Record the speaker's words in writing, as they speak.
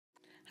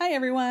Hi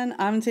everyone,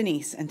 I'm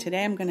Denise, and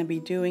today I'm going to be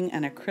doing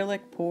an acrylic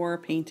pour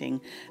painting.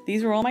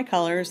 These are all my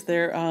colors.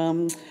 They're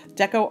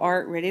Deco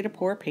Art ready to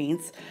pour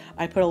paints.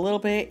 I put a little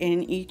bit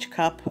in each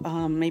cup,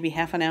 maybe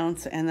half an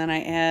ounce, and then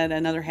I add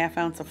another half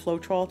ounce of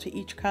Floetrol to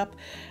each cup,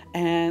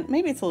 and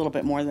maybe it's a little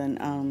bit more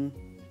than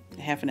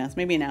half an ounce,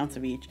 maybe an ounce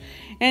of each.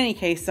 In any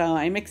case,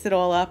 I mix it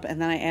all up,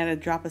 and then I add a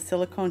drop of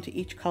silicone to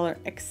each color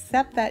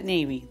except that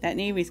navy. That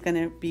navy is going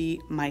to be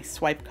my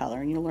swipe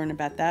color, and you'll learn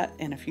about that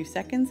in a few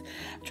seconds.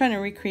 I'm trying to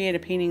recreate a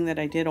painting that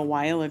I did a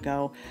while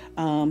ago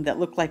that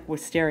looked like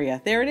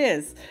wisteria. There it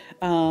is.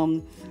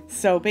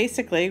 So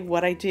basically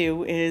what I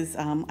do is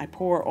I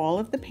pour all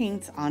of the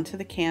paints onto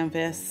the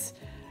canvas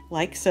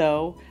like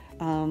so.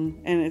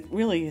 And it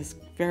really is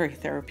very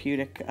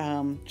therapeutic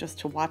just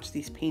to watch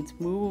these paints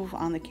move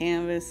on the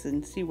canvas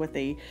and see what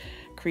they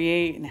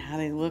create and how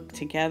they look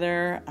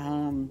together.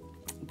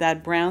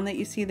 That brown that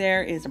you see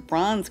there is a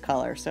bronze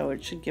color, so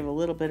it should give a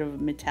little bit of a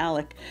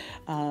metallic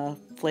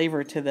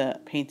flavor to the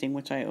painting,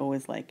 which I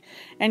always like.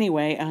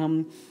 Anyway,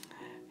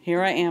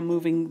 here I am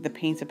moving the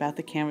paints about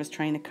the canvas,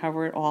 trying to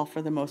cover it all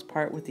for the most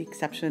part, with the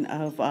exception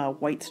of a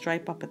white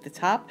stripe up at the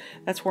top.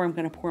 That's where I'm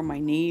going to pour my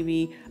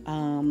navy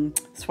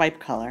swipe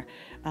color,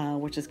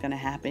 which is going to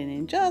happen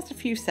in just a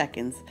few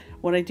seconds.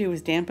 What I do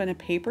is dampen a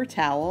paper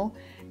towel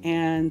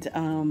and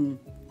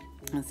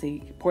let's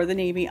see, pour the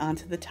navy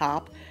onto the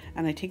top,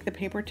 and I take the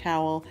paper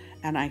towel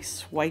and I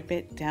swipe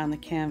it down the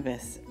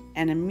canvas.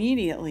 And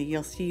immediately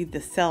you'll see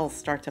the cells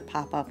start to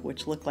pop up,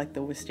 which look like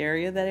the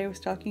wisteria that I was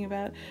talking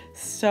about.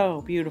 So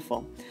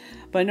beautiful.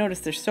 But notice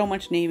there's so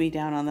much navy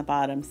down on the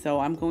bottom, so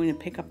I'm going to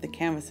pick up the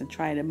canvas and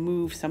try to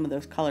move some of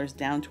those colors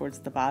down towards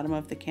the bottom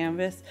of the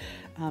canvas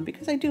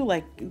because I do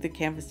like the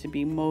canvas to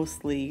be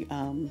mostly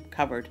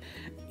covered.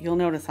 You'll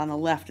notice on the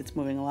left it's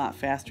moving a lot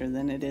faster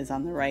than it is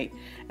on the right.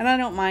 And I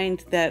don't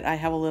mind that I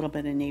have a little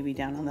bit of navy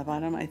down on the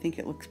bottom. I think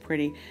it looks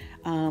pretty.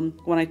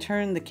 When I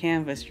turn the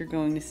canvas, you're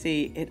going to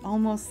see it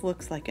almost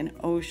looks like an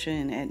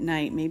ocean at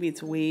night. Maybe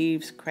it's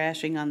waves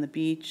crashing on the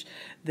beach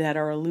that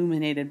are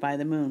illuminated by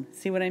the moon.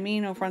 See what I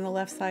mean over on the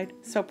left side?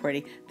 So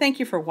pretty. Thank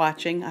you for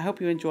watching. I hope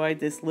you enjoyed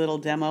this little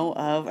demo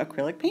of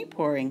acrylic paint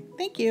pouring.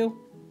 Thank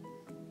you.